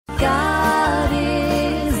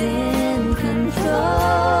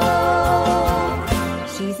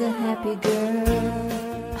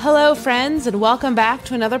Hello, friends, and welcome back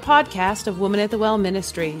to another podcast of Women at the Well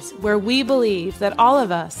Ministries, where we believe that all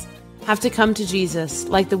of us have to come to Jesus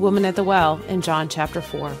like the woman at the well in John chapter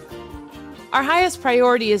 4. Our highest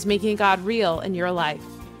priority is making God real in your life.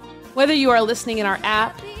 Whether you are listening in our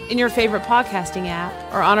app, in your favorite podcasting app,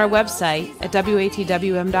 or on our website at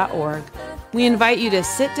watwm.org, we invite you to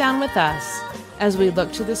sit down with us as we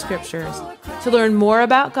look to the scriptures to learn more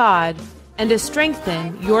about God and to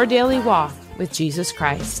strengthen your daily walk with Jesus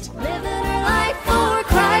Christ. Living her life for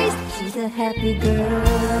Christ, she's a happy girl. She's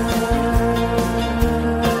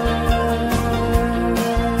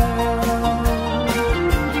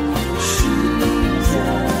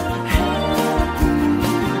a happy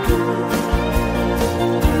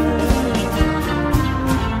girl.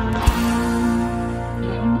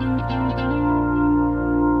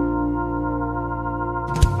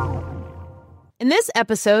 In this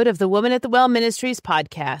episode of the Women at the Well Ministries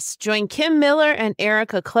podcast, join Kim Miller and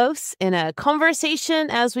Erika Klose in a conversation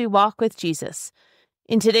as we walk with Jesus.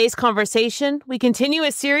 In today's conversation, we continue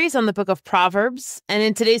a series on the book of Proverbs, and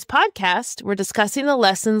in today's podcast, we're discussing the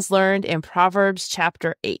lessons learned in Proverbs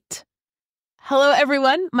chapter 8. Hello,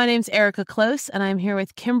 everyone. My name's Erika Klose, and I'm here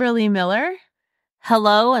with Kimberly Miller.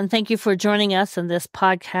 Hello, and thank you for joining us in this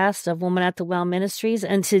podcast of Women at the Well Ministries.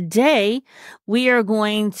 And today we are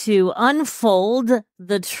going to unfold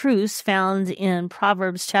the truths found in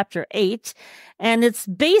Proverbs chapter 8. And its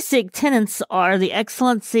basic tenets are the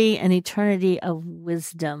excellency and eternity of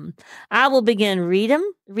wisdom. I will begin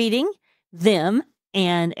reading them,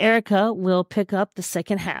 and Erika will pick up the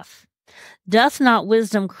second half. Doth not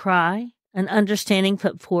wisdom cry, and understanding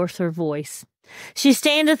put forth her voice? She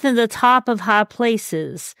standeth in the top of high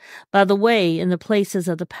places, by the way in the places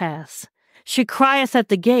of the paths. She crieth at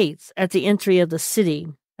the gates, at the entry of the city,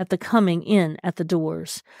 at the coming in at the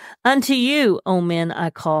doors. Unto you, O men,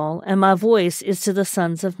 I call, and my voice is to the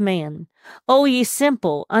sons of man. O ye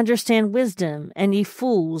simple, understand wisdom, and ye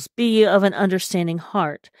fools, be ye of an understanding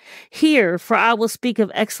heart. Hear, for I will speak of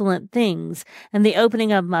excellent things, and the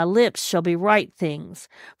opening of my lips shall be right things.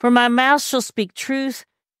 For my mouth shall speak truth,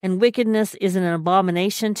 and wickedness is an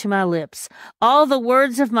abomination to my lips. All the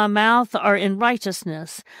words of my mouth are in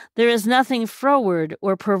righteousness. There is nothing froward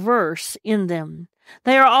or perverse in them.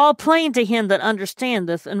 They are all plain to him that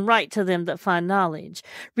understandeth, and right to them that find knowledge.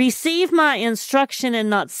 Receive my instruction and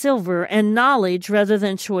not silver, and knowledge rather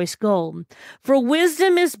than choice gold. For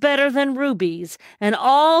wisdom is better than rubies, and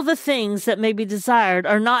all the things that may be desired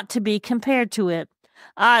are not to be compared to it.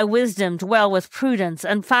 I, wisdom, dwell with prudence,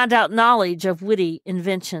 and find out knowledge of witty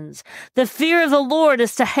inventions. The fear of the Lord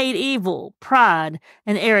is to hate evil, pride,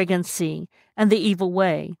 and arrogancy, and the evil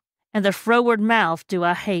way. And the froward mouth do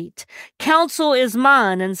I hate. Counsel is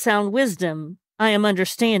mine, and sound wisdom. I am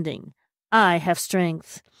understanding. I have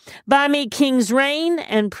strength. By me kings reign,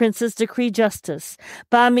 and princes decree justice.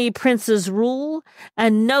 By me princes rule,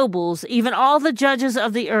 and nobles, even all the judges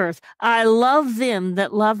of the earth. I love them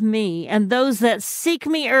that love me, and those that seek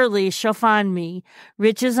me early shall find me.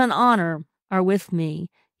 Riches and honor are with me,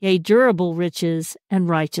 yea, durable riches and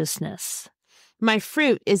righteousness. My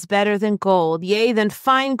fruit is better than gold, yea, than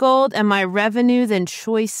fine gold, and my revenue than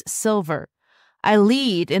choice silver. I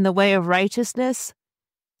lead in the way of righteousness,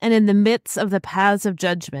 and in the midst of the paths of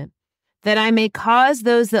judgment, that I may cause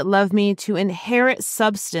those that love me to inherit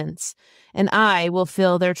substance, and I will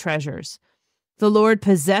fill their treasures. The Lord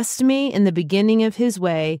possessed me in the beginning of his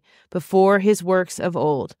way, before his works of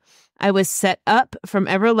old. I was set up from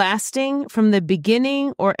everlasting, from the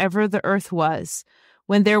beginning or ever the earth was.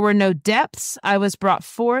 When there were no depths, I was brought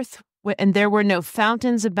forth, and there were no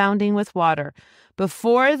fountains abounding with water.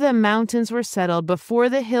 Before the mountains were settled, before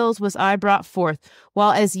the hills was I brought forth,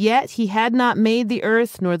 while as yet he had not made the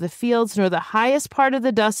earth, nor the fields, nor the highest part of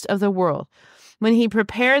the dust of the world. When he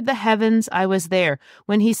prepared the heavens, I was there.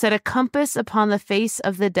 When he set a compass upon the face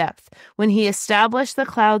of the depth. When he established the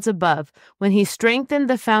clouds above. When he strengthened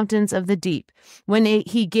the fountains of the deep. When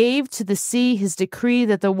he gave to the sea his decree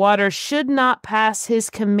that the waters should not pass his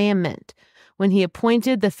commandment. When he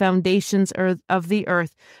appointed the foundations of the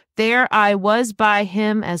earth. There I was by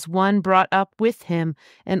him as one brought up with him,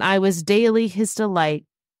 and I was daily his delight,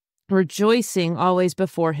 rejoicing always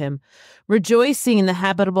before him, rejoicing in the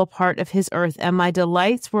habitable part of his earth, and my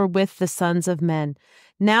delights were with the sons of men.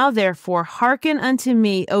 Now therefore hearken unto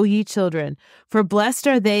me, O ye children, for blessed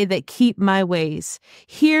are they that keep my ways.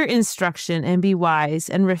 Hear instruction and be wise,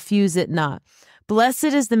 and refuse it not. Blessed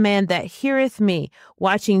is the man that heareth me,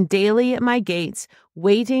 watching daily at my gates,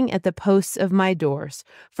 waiting at the posts of my doors.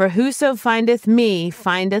 For whoso findeth me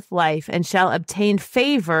findeth life, and shall obtain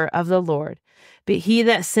favor of the Lord. But he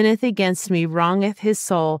that sinneth against me wrongeth his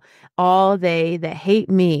soul. All they that hate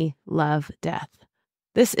me love death.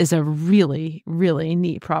 This is a really, really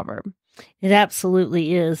neat proverb. It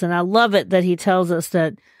absolutely is. And I love it that he tells us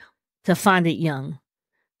that to find it young,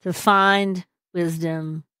 to find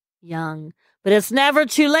wisdom young. But it's never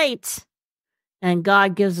too late. And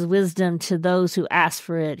God gives wisdom to those who ask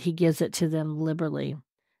for it. He gives it to them liberally.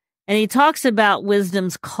 And he talks about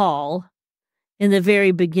wisdom's call in the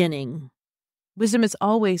very beginning. Wisdom is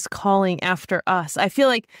always calling after us. I feel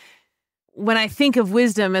like when I think of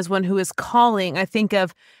wisdom as one who is calling, I think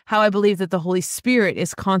of how I believe that the Holy Spirit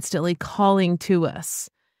is constantly calling to us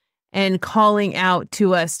and calling out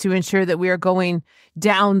to us to ensure that we are going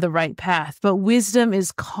down the right path. But wisdom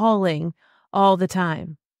is calling all the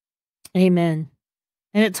time. Amen.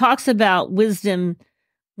 And it talks about wisdom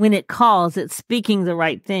when it calls, it's speaking the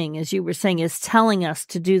right thing. As you were saying, it's telling us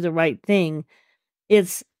to do the right thing.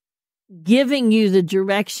 It's giving you the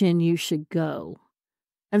direction you should go.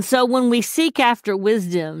 And so when we seek after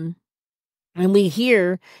wisdom, and we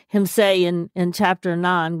hear him say in chapter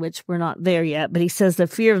 9, which we're not there yet, but he says, the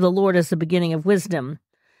fear of the Lord is the beginning of wisdom,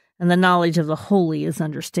 and the knowledge of the holy is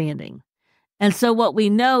understanding. And so what we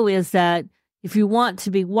know is that if you want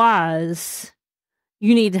to be wise,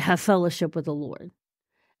 you need to have fellowship with the Lord.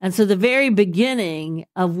 And so the very beginning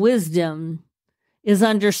of wisdom is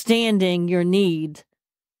understanding your need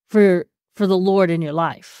for the Lord in your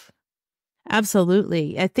life.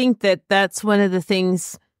 Absolutely. I think that that's one of the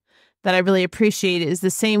things that I really appreciate is the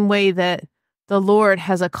same way that the Lord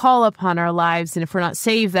has a call upon our lives. And if we're not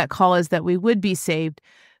saved, that call is that we would be saved.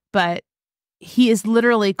 But he is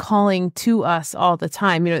literally calling to us all the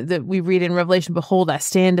time. You know, that we read in Revelation, behold, I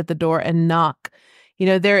stand at the door and knock. You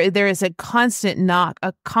know, there is a constant knock,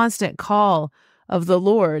 a constant call of the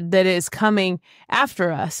Lord that is coming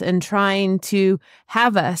after us and trying to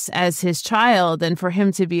have us as his child and for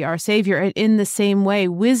him to be our savior. And in the same way,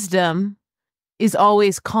 wisdom is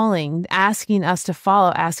always calling, asking us to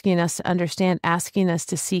follow, asking us to understand, asking us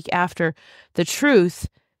to seek after the truth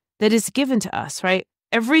that is given to us, right?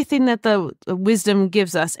 Everything that the wisdom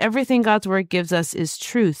gives us, everything God's word gives us is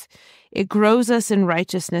truth. It grows us in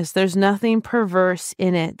righteousness. There's nothing perverse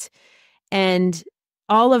in it. And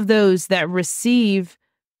all of those that receive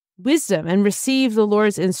wisdom and receive the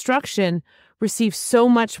Lord's instruction receive so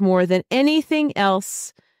much more than anything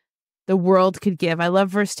else the world could give. I love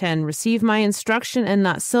verse 10, receive my instruction and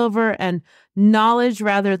not silver, and knowledge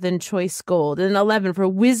rather than choice gold. And 11, for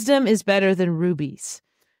wisdom is better than rubies.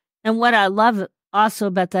 And what I love also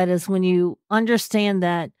about that is when you understand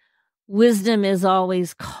that wisdom is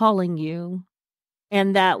always calling you,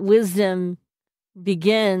 and that wisdom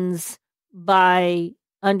begins by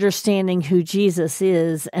understanding who Jesus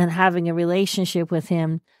is and having a relationship with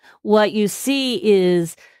him. What you see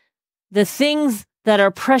is the things that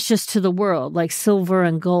are precious to the world, like silver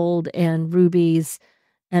and gold and rubies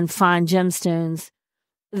and fine gemstones,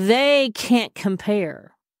 they can't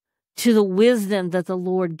compare to the wisdom that the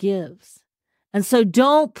Lord gives. And so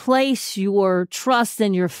don't place your trust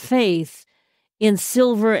and your faith in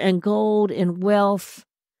silver and gold, in wealth,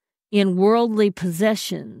 in worldly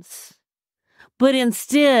possessions, but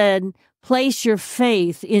instead place your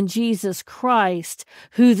faith in Jesus Christ,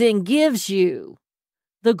 who then gives you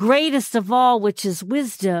the greatest of all, which is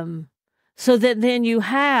wisdom, so that then you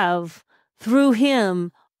have, through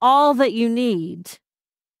him, all that you need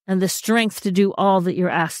and the strength to do all that you're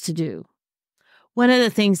asked to do. One of the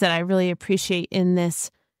things that I really appreciate in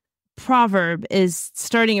this proverb is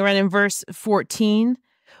starting around in verse 14,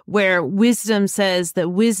 where wisdom says that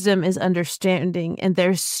wisdom is understanding and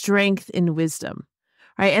there's strength in wisdom.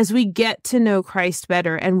 Right? As we get to know Christ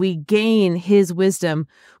better and we gain his wisdom,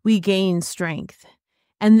 we gain strength.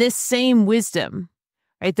 And this same wisdom,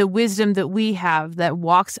 right, the wisdom that we have that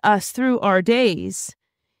walks us through our days,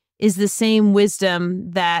 is the same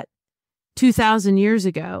wisdom that 2,000 years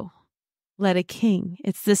ago led a king.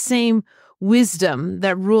 It's the same wisdom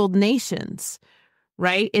that ruled nations,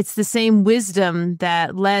 right? It's the same wisdom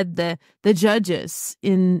that led the judges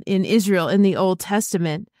in Israel in the Old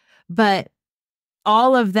Testament. But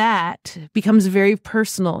all of that becomes very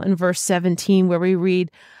personal in verse 17, where we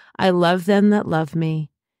read, I love them that love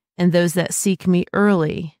me, and those that seek me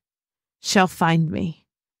early shall find me.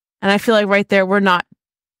 And I feel like right there, we're not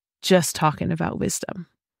just talking about wisdom.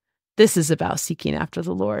 This is about seeking after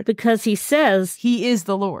the Lord. Because he says he is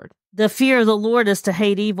the Lord. The fear of the Lord is to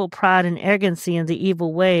hate evil, pride, and arrogancy in the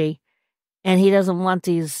evil way. And he doesn't want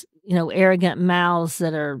these, arrogant mouths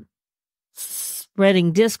that are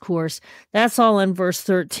spreading discourse. That's all in verse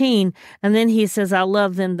 13. And then he says, I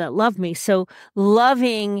love them that love me. So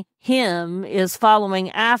loving him is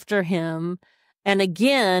following after him And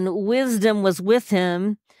again, wisdom was with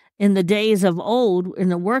him in the days of old, in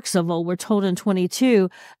the works of old, we're told in 22.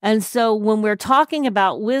 And so when we're talking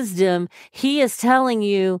about wisdom, he is telling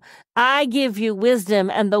you, I give you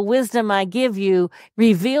wisdom, and the wisdom I give you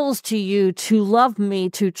reveals to you to love me,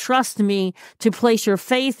 to trust me, to place your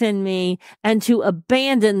faith in me, and to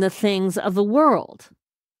abandon the things of the world,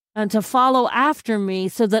 and to follow after me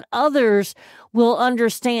so that others will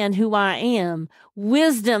understand who I am.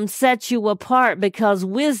 Wisdom sets you apart because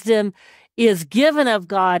wisdom is given of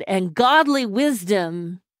God, and godly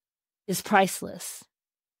wisdom is priceless.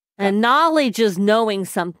 And knowledge is knowing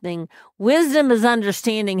something. Wisdom is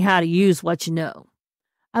understanding how to use what you know.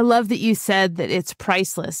 I love that you said that it's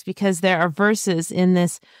priceless, because there are verses in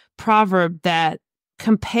this proverb that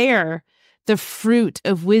compare the fruit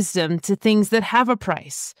of wisdom to things that have a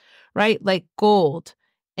price, right? Like gold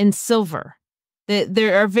and silver.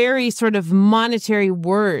 There are very sort of monetary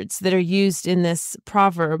words that are used in this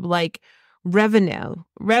proverb, like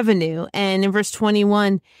revenue, and in verse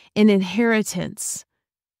 21, an inheritance,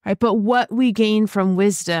 right? But what we gain from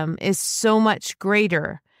wisdom is so much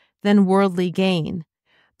greater than worldly gain.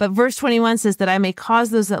 But verse 21 says that I may cause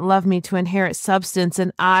those that love me to inherit substance,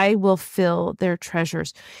 and I will fill their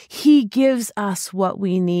treasures. He gives us what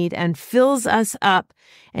we need and fills us up,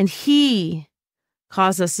 and he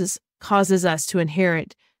causes us to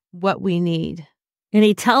inherit what we need. And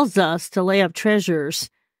he tells us to lay up treasures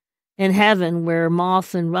in heaven where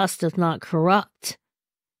moth and rust doth not corrupt.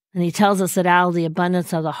 And he tells us that out of the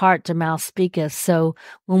abundance of the heart the mouth speaketh. So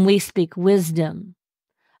when we speak wisdom,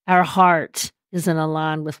 our heart is in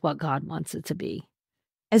line with what God wants it to be.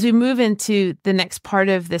 As we move into the next part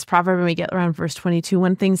of this proverb and we get around verse 22,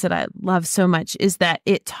 one of the things that I love so much is that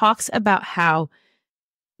it talks about how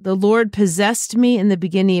the Lord possessed me in the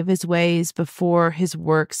beginning of his ways before his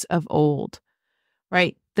works of old,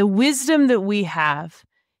 right? The wisdom that we have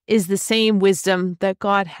is the same wisdom that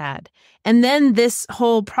God had. And then this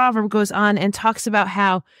whole proverb goes on and talks about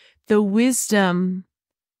how the wisdom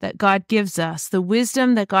that God gives us, the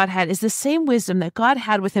wisdom that God had, is the same wisdom that God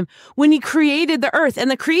had with him when he created the earth.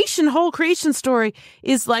 And the whole creation story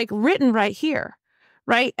is like written right here,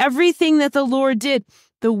 right? Everything that the Lord did,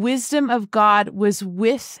 the wisdom of God was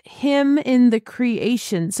with him in the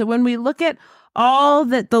creation. So when we look at all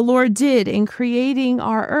that the Lord did in creating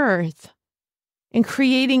our earth, in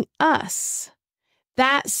creating us,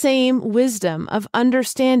 that same wisdom of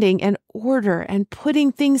understanding and order and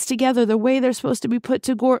putting things together the way they're supposed to be put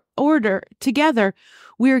together,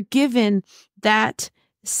 we're given that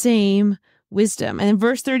same wisdom. And in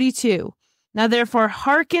verse 32, now therefore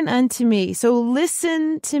hearken unto me, so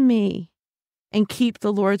listen to me and keep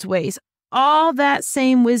the Lord's ways. All that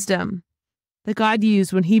same wisdom that God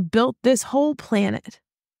used when he built this whole planet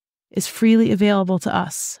is freely available to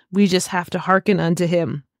us. We just have to hearken unto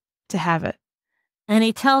him to have it. And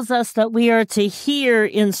he tells us that we are to hear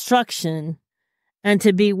instruction and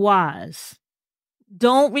to be wise.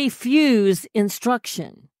 Don't refuse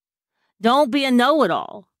instruction. Don't be a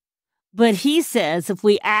know-it-all. But he says, if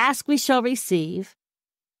we ask, we shall receive.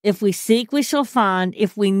 If we seek, we shall find.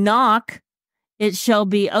 If we knock, it shall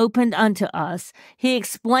be opened unto us. He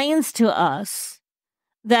explains to us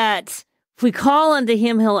that if we call unto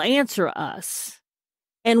him, he'll answer us.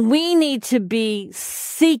 And we need to be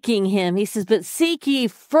seeking him. He says, but seek ye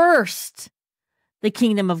first the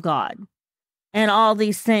kingdom of God, and all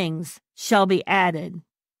these things shall be added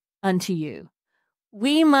unto you.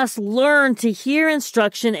 We must learn to hear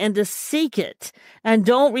instruction and to seek it, and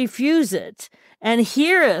don't refuse it, and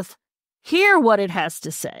hear what it has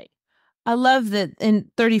to say. I love that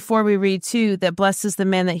in 34 we read too, that blesses the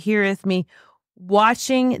man that heareth me,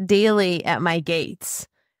 watching daily at my gates.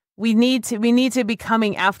 We need to be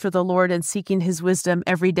coming after the Lord and seeking his wisdom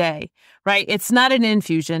every day, right? It's not an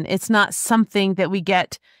infusion. It's not something that we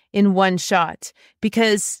get in one shot,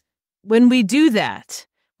 because when we do that,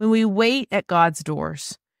 when we wait at God's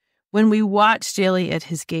doors, when we watch daily at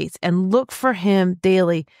his gates and look for him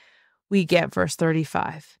daily, we get verse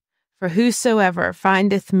 35. For whosoever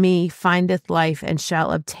findeth me findeth life and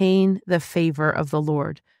shall obtain the favor of the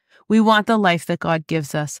Lord. We want the life that God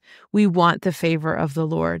gives us. We want the favor of the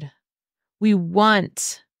Lord. We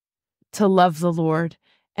want to love the Lord,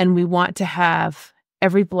 and we want to have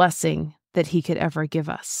every blessing that he could ever give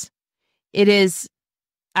us. It is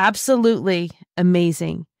absolutely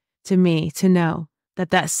amazing to me to know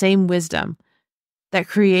that that same wisdom that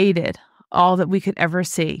created all that we could ever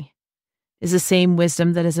see is the same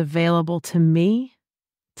wisdom that is available to me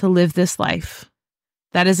to live this life.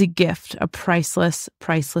 That is a gift, a priceless,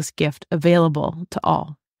 priceless gift available to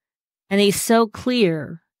all. And he's so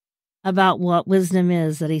clear about what wisdom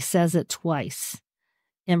is that he says it twice.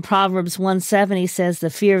 In Proverbs 1:7, he says, the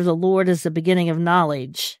fear of the Lord is the beginning of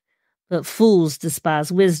knowledge, but fools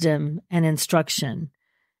despise wisdom and instruction.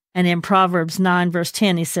 And in Proverbs 9, verse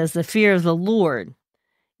 10, he says, the fear of the Lord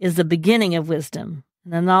is the beginning of wisdom,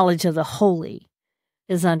 and the knowledge of the holy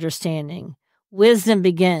is understanding. Wisdom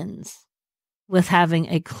begins with having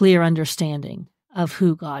a clear understanding of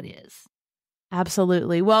who God is.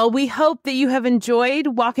 Absolutely. Well, we hope that you have enjoyed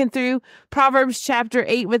walking through Proverbs chapter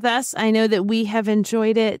 8 with us. I know that we have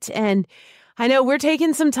enjoyed it, and I know we're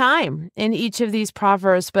taking some time in each of these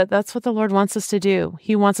Proverbs, but that's what the Lord wants us to do.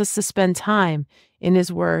 He wants us to spend time in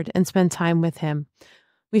His Word and spend time with Him.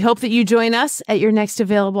 We hope that you join us at your next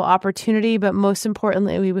available opportunity, but most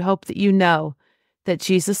importantly, we hope that you know that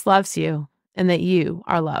Jesus loves you and that you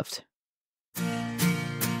are loved.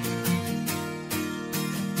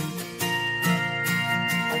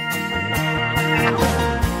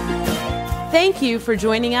 Thank you for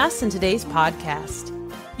joining us in today's podcast.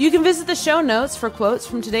 You can visit the show notes for quotes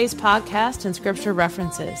from today's podcast and scripture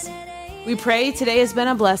references. We pray today has been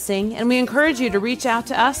a blessing, and we encourage you to reach out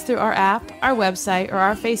to us through our app, our website, or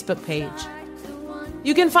our Facebook page.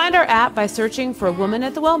 You can find our app by searching for Woman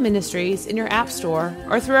at the Well Ministries in your app store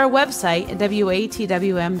or through our website at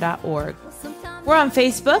watwm.org. We're on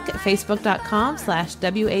Facebook at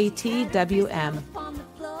facebook.com/watwm.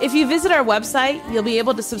 If you visit our website, you'll be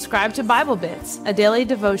able to subscribe to Bible Bits, a daily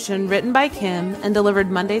devotion written by Kim and delivered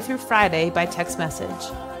Monday through Friday by text message.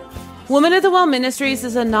 Women at the Well Ministries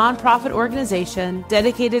is a nonprofit organization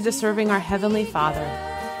dedicated to serving our Heavenly Father,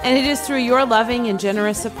 and it is through your loving and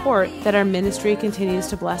generous support that our ministry continues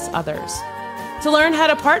to bless others. To learn how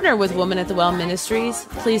to partner with Women at the Well Ministries,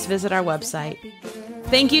 please visit our website.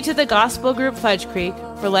 Thank you to the gospel group Fudge Creek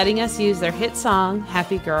for letting us use their hit song,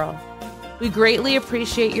 Happy Girl. We greatly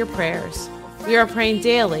appreciate your prayers. We are praying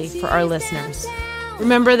daily for our listeners.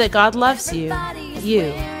 Remember that God loves you.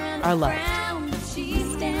 You are loved. She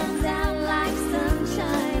stands out like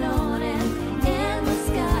sunshine on an endless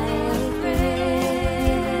sky of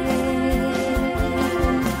gray.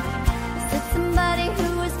 Said somebody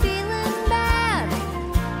who was feeling bad,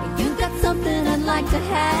 you got something I'd like to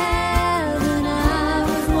have, and I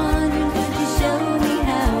was wondering, could you show me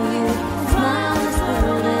how you smile this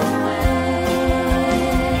world away?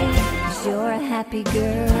 'Cause you're a happy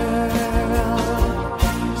girl.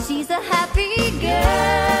 She's a happy girl.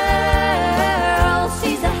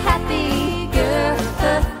 She's a happy girl.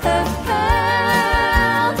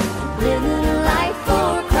 Living a life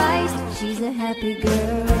for Christ. She's a happy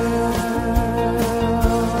girl.